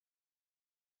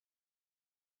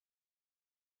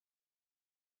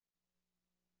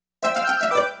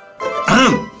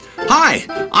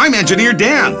Hi, I'm Engineer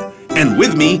Dan, and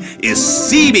with me is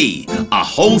CB, a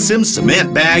Holcim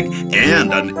cement bag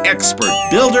and an expert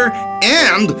builder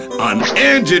and an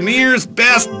engineer's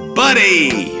best buddy.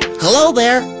 Hello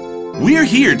there. We're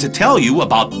here to tell you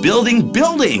about building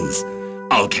buildings.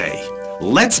 Okay,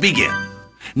 let's begin.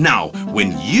 Now,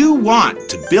 when you want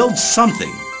to build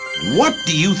something, what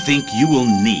do you think you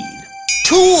will need?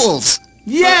 Tools.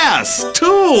 Yes,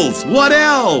 tools. What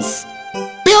else?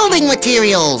 Building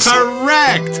materials.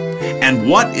 Correct! And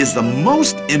what is the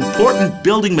most important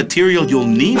building material you'll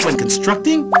need when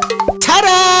constructing?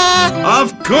 Ta-da!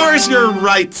 Of course you're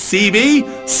right,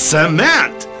 CB!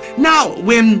 Cement! Now,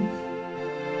 when...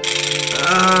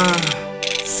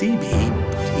 CB,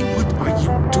 buddy, what are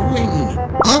you doing?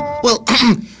 Huh? Well,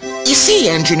 you see,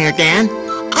 Engineer Dan,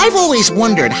 I've always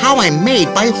wondered how I'm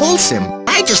made by Holcim.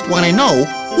 I just want to know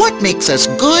what makes us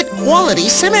good quality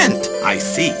cement. I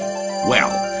see.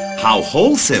 Well, how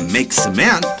Holcim makes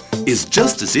cement is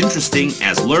just as interesting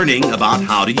as learning about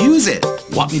how to use it.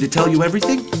 Want me to tell you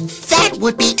everything? That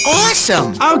would be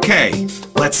awesome! Okay,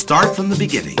 let's start from the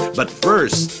beginning. But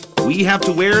first, we have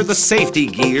to wear the safety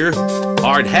gear,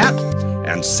 hard hat,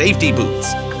 and safety boots.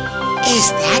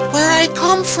 Is that where I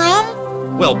come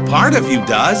from? Well, part of you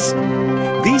does.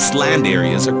 These land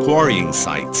areas are quarrying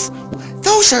sites.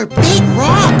 Those are big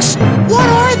rocks. What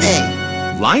are they?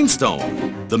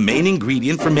 Limestone, the main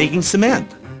ingredient for making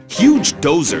cement. Huge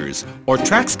dozers or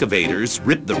traxcavators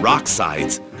rip the rock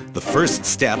sides. The first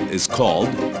step is called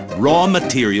raw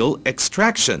material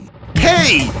extraction.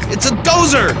 Hey, it's a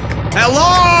dozer!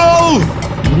 Hello?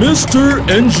 Mr.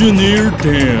 Engineer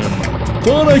Dan,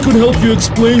 thought I could help you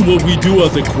explain what we do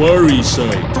at the quarry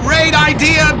site. Great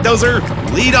idea, dozer!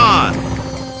 Lead on!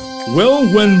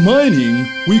 Well, when mining,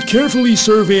 we carefully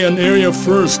survey an area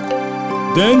first.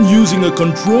 Then, using a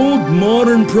controlled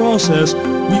modern process,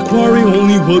 we quarry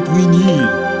only what we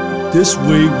need. This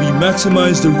way, we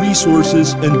maximize the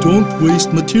resources and don't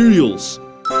waste materials.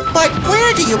 But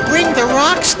where do you bring the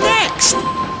rocks next?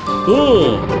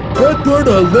 Oh, that part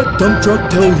I'll let Dump Truck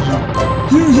tell you.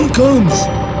 Here he comes.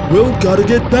 Well, gotta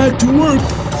get back to work.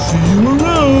 See you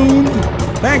around.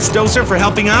 Thanks, Dozer, for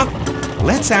helping out.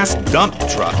 Let's ask Dump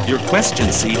Truck your question,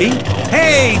 CB.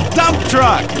 Hey, Dump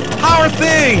Truck! How are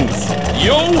things?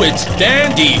 Yo, it's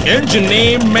Dan, the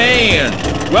engineer man.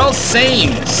 Well, same.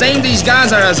 These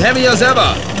guys are as heavy as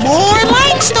ever. More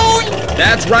limestone!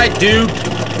 That's right, dude.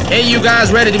 Hey, you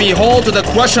guys ready to be hauled to the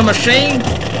crusher machine?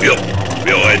 Yep.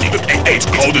 It's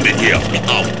colder in here.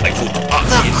 My foot.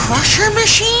 The crusher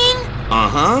machine?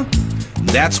 Uh-huh.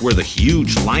 That's where the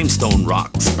huge limestone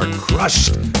rocks are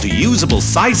crushed to usable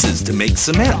sizes to make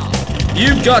cement.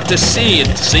 You've got to see it,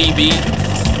 CB.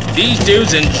 These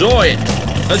dudes enjoy it.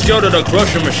 Let's go to the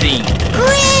crusher machine.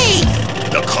 Great!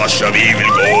 The crusher we will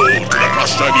go. To the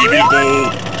crusher we will go.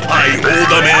 I hold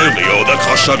the mail, the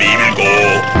crusher we will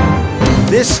go.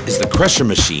 This is the crusher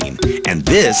machine, and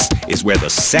this is where the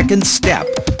second step,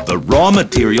 the raw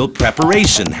material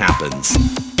preparation, happens.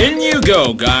 In you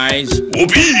go, guys.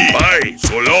 Whoopee! Bye.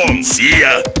 So long. See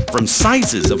ya. From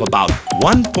sizes of about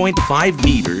 1.5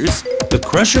 meters, the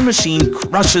crusher machine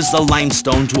crushes the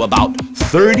limestone to about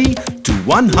 30 to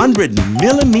 100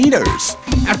 millimeters.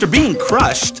 After being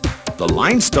crushed, the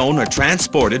limestone are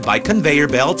transported by conveyor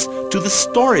belts to the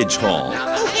storage hall.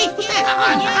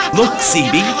 Look,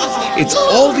 CB, it's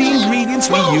all the ingredients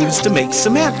we use to make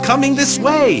cement coming this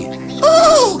way.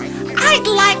 Ooh, I'd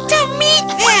like to meet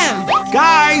them!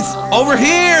 Guys, over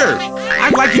here!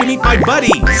 I'd like you to meet my buddy,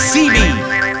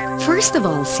 CB. First of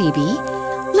all, CB,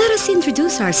 let us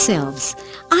introduce ourselves.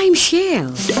 I'm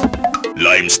Shell.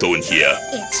 Limestone here.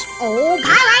 It's all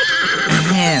right.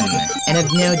 And I've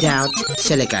no doubt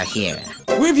silica here.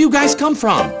 Where have you guys come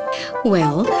from?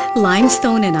 Well,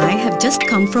 Limestone and I have just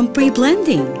come from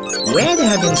pre-blending. Where they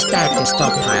have been stacked in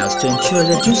stockpiles to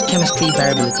ensure reduced chemistry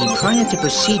variability prior to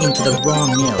proceeding to the raw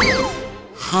mill.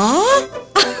 Huh?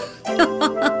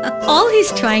 All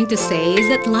he's trying to say is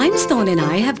that Limestone and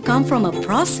I have come from a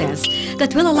process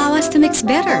that will allow us to mix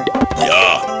better.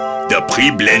 Yeah, the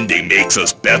pre-blending makes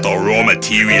us better raw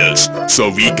materials so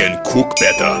we can cook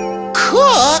better.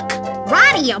 Cook?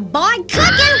 Righty, you boy,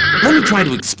 cooking. Let me try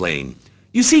to explain.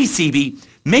 You see, CB,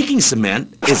 making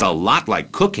cement is a lot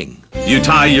like cooking. You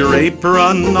tie your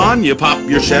apron on, you pop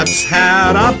your chef's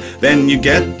hat up, then you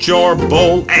get your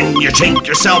bowl and you shake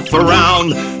yourself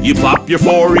around. You plop your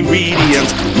 4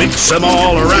 ingredients, mix them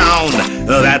all around.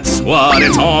 That's what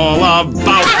it's all about.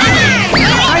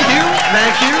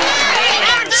 Thank you.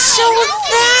 So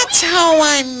that's how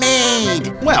I'm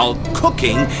made. Well,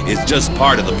 cooking is just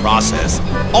part of the process.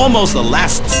 Almost the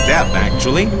last step,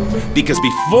 actually. Because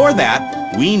before that,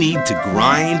 we need to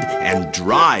grind and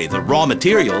dry the raw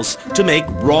materials to make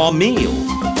raw meal.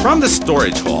 From the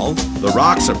storage hall, the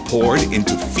rocks are poured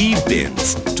into feed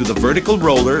bins to the vertical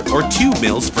roller or tube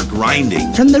mills for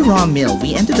grinding. From the raw mill,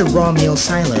 we enter the raw mill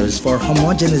silos for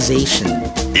homogenization.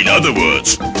 In other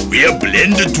words, we are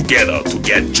blended together to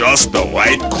get just the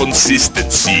right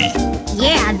consistency.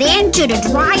 Yeah, then to the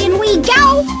drying we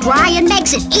go. Drying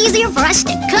makes it easier for us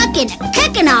to cook in a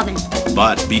cooking oven.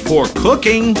 But before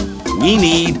cooking, we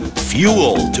need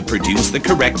fuel to produce the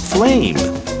correct flame.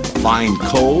 Fine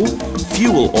coal,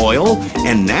 fuel oil,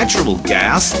 and natural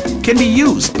gas can be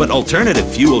used, but alternative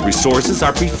fuel resources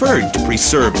are preferred to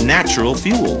preserve natural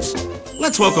fuels.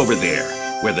 Let's walk over there,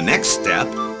 where the next step,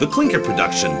 the clinker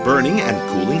production, burning and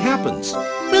cooling happens.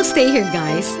 We'll stay here,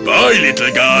 guys. Bye,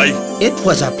 little guy. It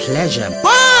was a pleasure.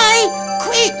 Bye!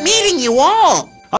 Great meeting you all!